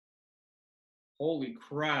Holy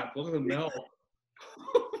crap, look at the milk.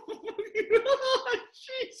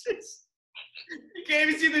 Jesus. You can't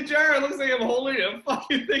even see the jar. It looks like I'm holding a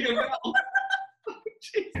fucking thing of milk.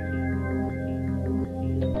 Jesus.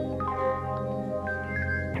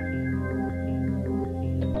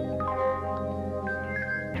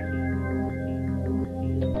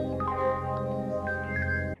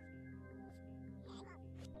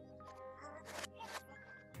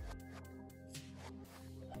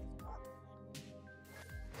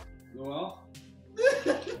 Noelle?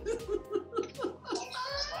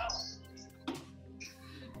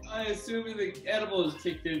 I assume the edible is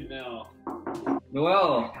kicked in now.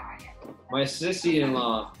 Noelle, my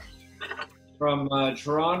sissy-in-law from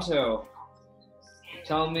Toronto.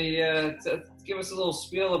 Tell me, give us a little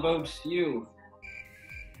spiel about you.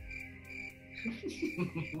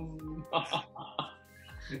 I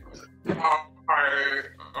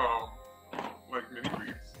like mini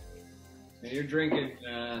greens. You're drinking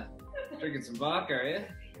some vodka, are you?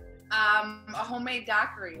 A homemade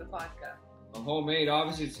daiquiri with vodka. A homemade,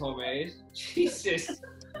 obviously it's homemade. Jesus.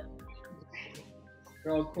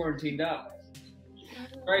 We're all quarantined up.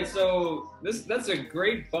 Alright, so that's a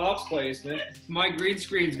great box placement. My green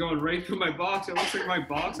screen's going right through my box. It looks like my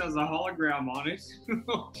box has a hologram on it.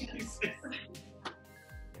 Oh, Jesus.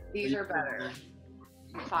 These are better.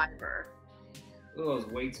 Fiber. Look at those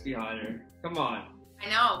weights behind her. Come on. I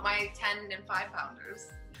know, my 10 and 5 pounders.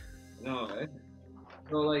 No, eh?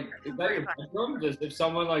 So, like, is that your bedroom? Just if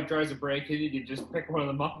someone, like, tries to break in, you just pick one of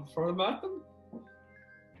them up and throw them at them?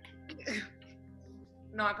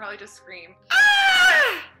 No, I probably just scream.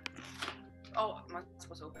 Ah! Oh, I'm not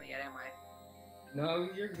supposed to open it yet, am I? No,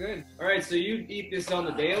 you're good. Alright, so you eat this on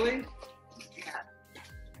the daily? Yeah.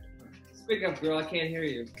 Speak up, girl, I can't hear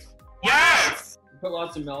you. Yes! You put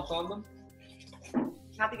lots of milk on them? You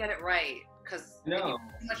have to get it right, because No.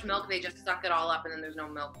 too much milk, they just suck it all up and then there's no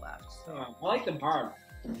milk left. Oh, I like them hard.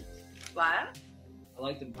 What? I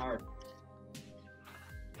like them hard.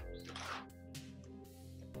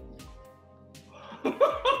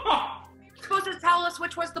 You're supposed to tell us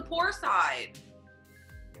which was the poor side.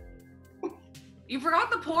 You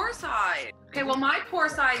forgot the poor side. Okay, well my poor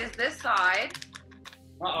side is this side.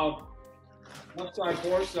 Uh-oh. Left side,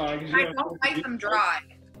 fourth side. I don't like them dry.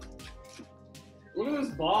 Look at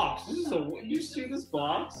this box. You see this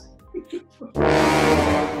box? Did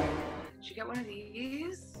you get one of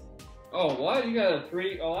these? Oh, what? You got a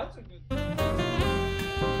 3? Oh, that's a good...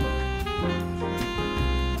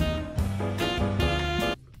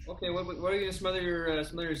 Okay, what are you gonna smother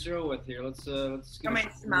your cereal with here? Let's Can I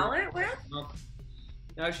smell it with? Now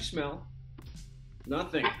actually smell.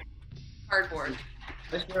 Nothing. Cardboard.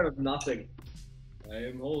 I smell of nothing. I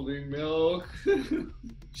am holding milk.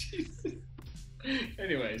 Jesus.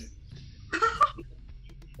 Anyways.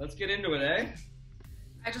 Let's get into it, eh?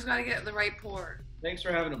 I just gotta get the right pour. Thanks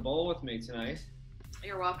for having a bowl with me tonight.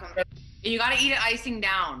 You're welcome. You gotta eat it icing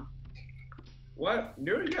down. What?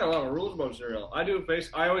 You already got a lot of rules about cereal. I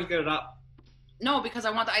always get it up. No, because I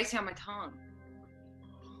want the icing on my tongue.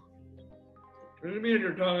 It doesn't mean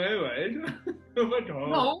your tongue anyway. My tongue.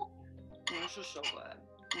 No. This is so good.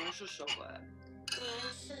 This is so good.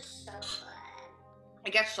 This is so good.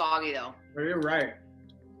 It gets soggy though. Oh, you're right.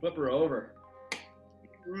 Flip her over.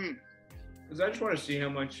 Mm. Because I just want to see how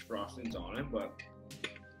much frosting's on it, but...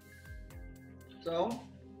 So?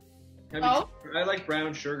 I like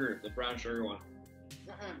brown sugar, the brown sugar one.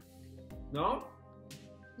 No?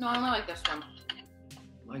 No, I only like this one.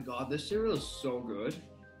 My God, this cereal is so good.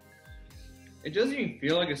 It doesn't even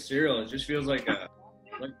feel like a cereal. It just feels like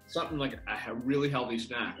something like a really healthy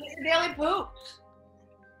snack. It's a daily poop.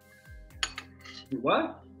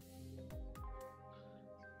 What?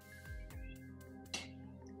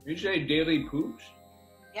 You say daily poops?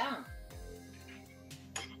 Yeah.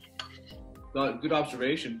 Good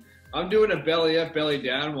observation. I'm doing a belly up, belly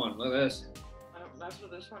down one. Look at this. That's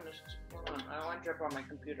what this one is. Hold on. I don't want to drip on my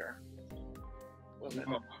computer.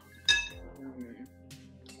 No.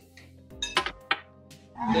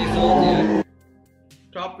 Stay salty, eh?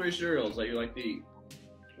 Top 3 cereals that you like to eat.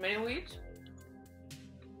 Mini wheats.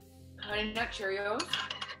 Honey Nut Cheerios.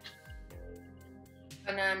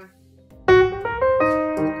 And then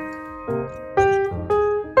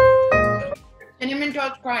Cinnamon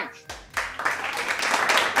Toast Crunch.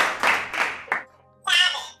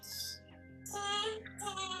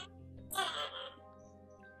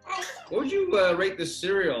 What would you rate this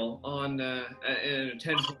cereal on in a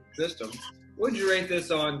 10-point system? What would you rate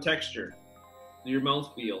this on texture? Your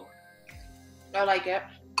mouthfeel? I like it.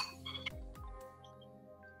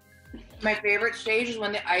 My favorite stage is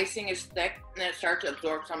when the icing is thick and it starts to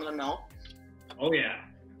absorb some of the milk. Oh yeah.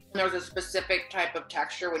 There's a specific type of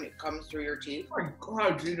texture when it comes through your teeth. Oh my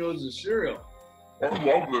God, Gino's a cereal. I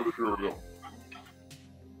love this cereal.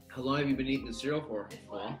 How long have you been eating the cereal for?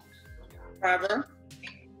 Well, Forever.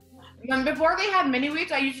 And before they had mini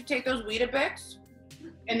wheats, I used to take those Weetabix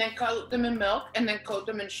and then coat them in milk and then coat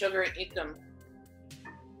them in sugar and eat them.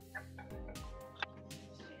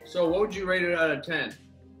 so what would you rate it out of 10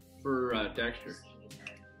 for texture?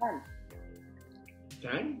 10?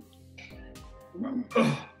 10?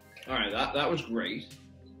 All right, that was great.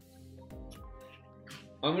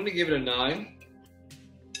 I'm gonna give it a 9.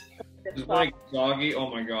 It's like soggy. Oh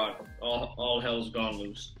my God, all hell's gone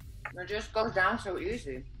loose. It just goes down so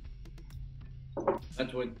easy.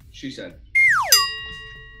 That's what she said.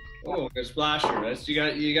 Oh, a splasher. That's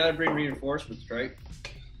you gotta bring reinforcements, right?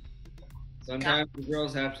 Sometimes the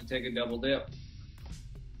girls have to take a double dip.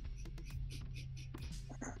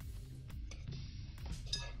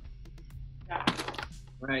 Yeah.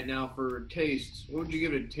 All right, now for taste, what would you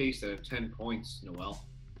give it a taste out of 10 points, Noelle?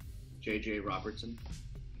 JJ Robertson.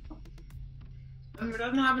 It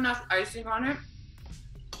doesn't have enough icing on it.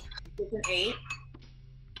 It's an 8.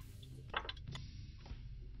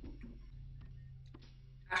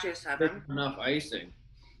 Actually, a 7. Enough icing.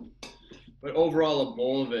 But overall, a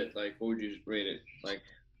bowl of it, like, what would you rate it? Like,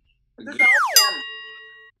 It's a solid 10.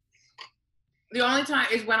 The only time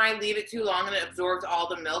is when I leave it too long and it absorbs all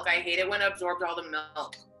the milk. I hate it when it absorbs all the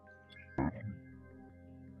milk.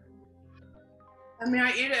 I mean,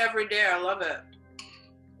 I eat it every day. I love it.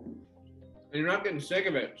 and you're not getting sick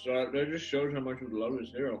of it, so that just shows how much you love the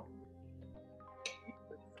cereal.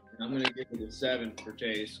 And I'm gonna give it a 7 for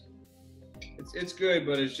taste. It's good,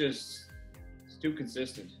 but it's too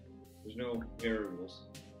consistent. There's no variables.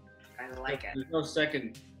 I like it. There's no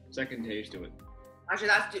second taste to it. Actually,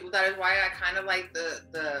 that is why I kind of like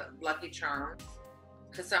the Lucky Charms,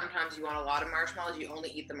 because sometimes you want a lot of marshmallows, you only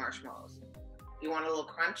eat the marshmallows. You want a little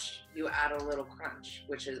crunch, you add a little crunch,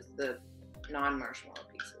 which is the non-marshmallow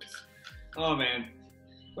pieces. Oh man,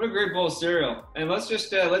 what a great bowl of cereal! And let's end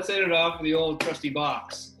it off with the old trusty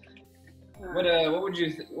box. What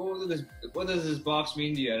does this box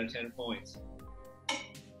mean to you out of 10 points?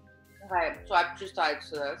 Okay, so I have 2 sides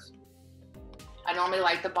to this. I normally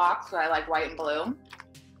like the box, so I like white and blue,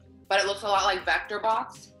 but it looks a lot like Vector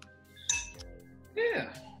Box. Yeah.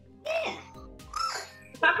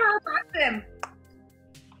 Tucker, arrest him.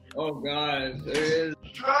 Oh God, there is.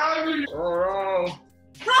 Oh.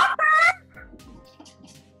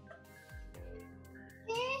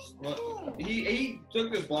 Well, he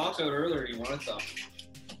took this box out earlier. He wanted some.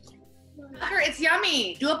 Tucker, it's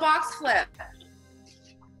yummy. Do a box flip.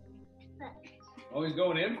 Oh, he's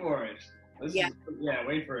going in for it. Yeah. Yeah,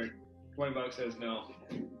 wait for it. $20 says no.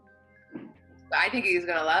 I think he's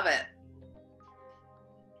gonna love it.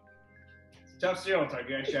 It's tough cereal type.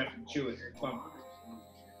 You actually have to chew it. Come on.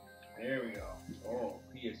 There we go. Oh,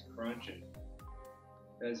 he is crunching.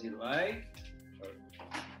 Does he like?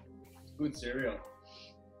 Good cereal.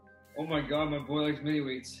 Oh my God, my boy likes mini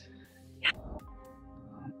wheats.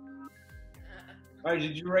 All right,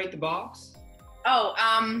 did you rate the box? Oh,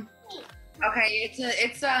 okay,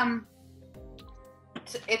 it's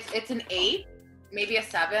an 8, maybe a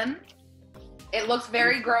 7. It looks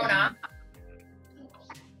very grown up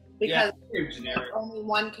because very generic. there's only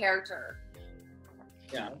one character.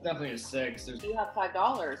 Yeah, definitely a 6. You have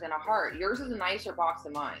 $5 and a heart. Yours is a nicer box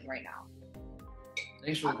than mine right now.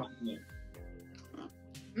 Thanks for the compliment.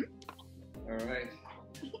 All right.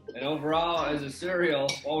 And overall, as a cereal,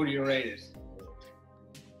 what would you rate it?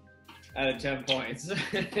 Out of 10 points.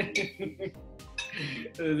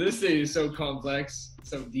 This thing is so complex,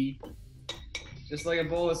 so deep. Just like a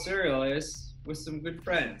bowl of cereal is, with some good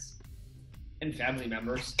friends. And family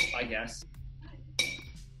members, I guess.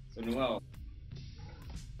 So Noelle.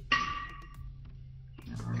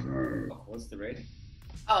 What's the rating?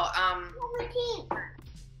 Oh,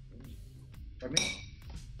 Pardon me?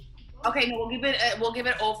 okay, no, we'll give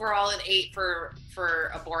it overall an 8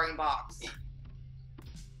 for a boring box.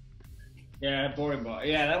 Yeah, boring box.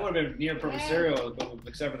 Yeah, that would have been near perfect cereal,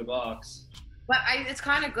 except for the box. But it's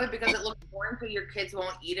kind of good because it looks boring, so your kids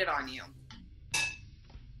won't eat it on you.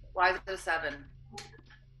 Why is it a 7?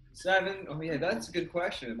 7? Oh yeah, that's a good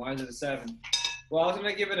question. Why is it a 7? Well, I was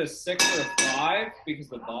gonna give it a 6 or a 5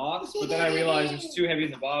 because of the box, but then I realized it's too heavy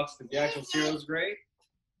in the box because the actual cereal is great.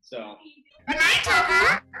 So. Good night,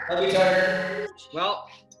 Tucker. Love you, Tucker. Well,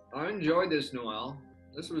 I enjoyed this, Noelle.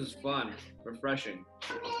 This was fun, refreshing.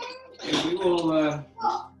 And we will,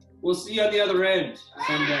 we'll see you on the other end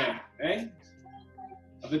someday, eh?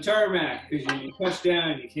 Of the tarmac, because you touched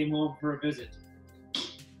down and you came home for a visit.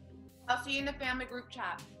 I'll see you in the family group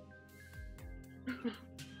chat.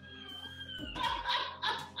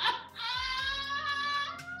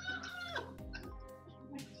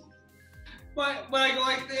 when I go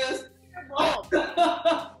like this, Oh.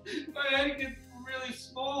 my head gets really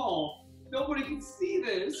small. Nobody can see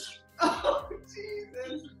this. Oh,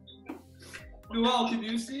 Jesus. Noelle, can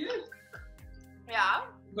you see it? Yeah.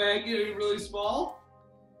 My head getting really small?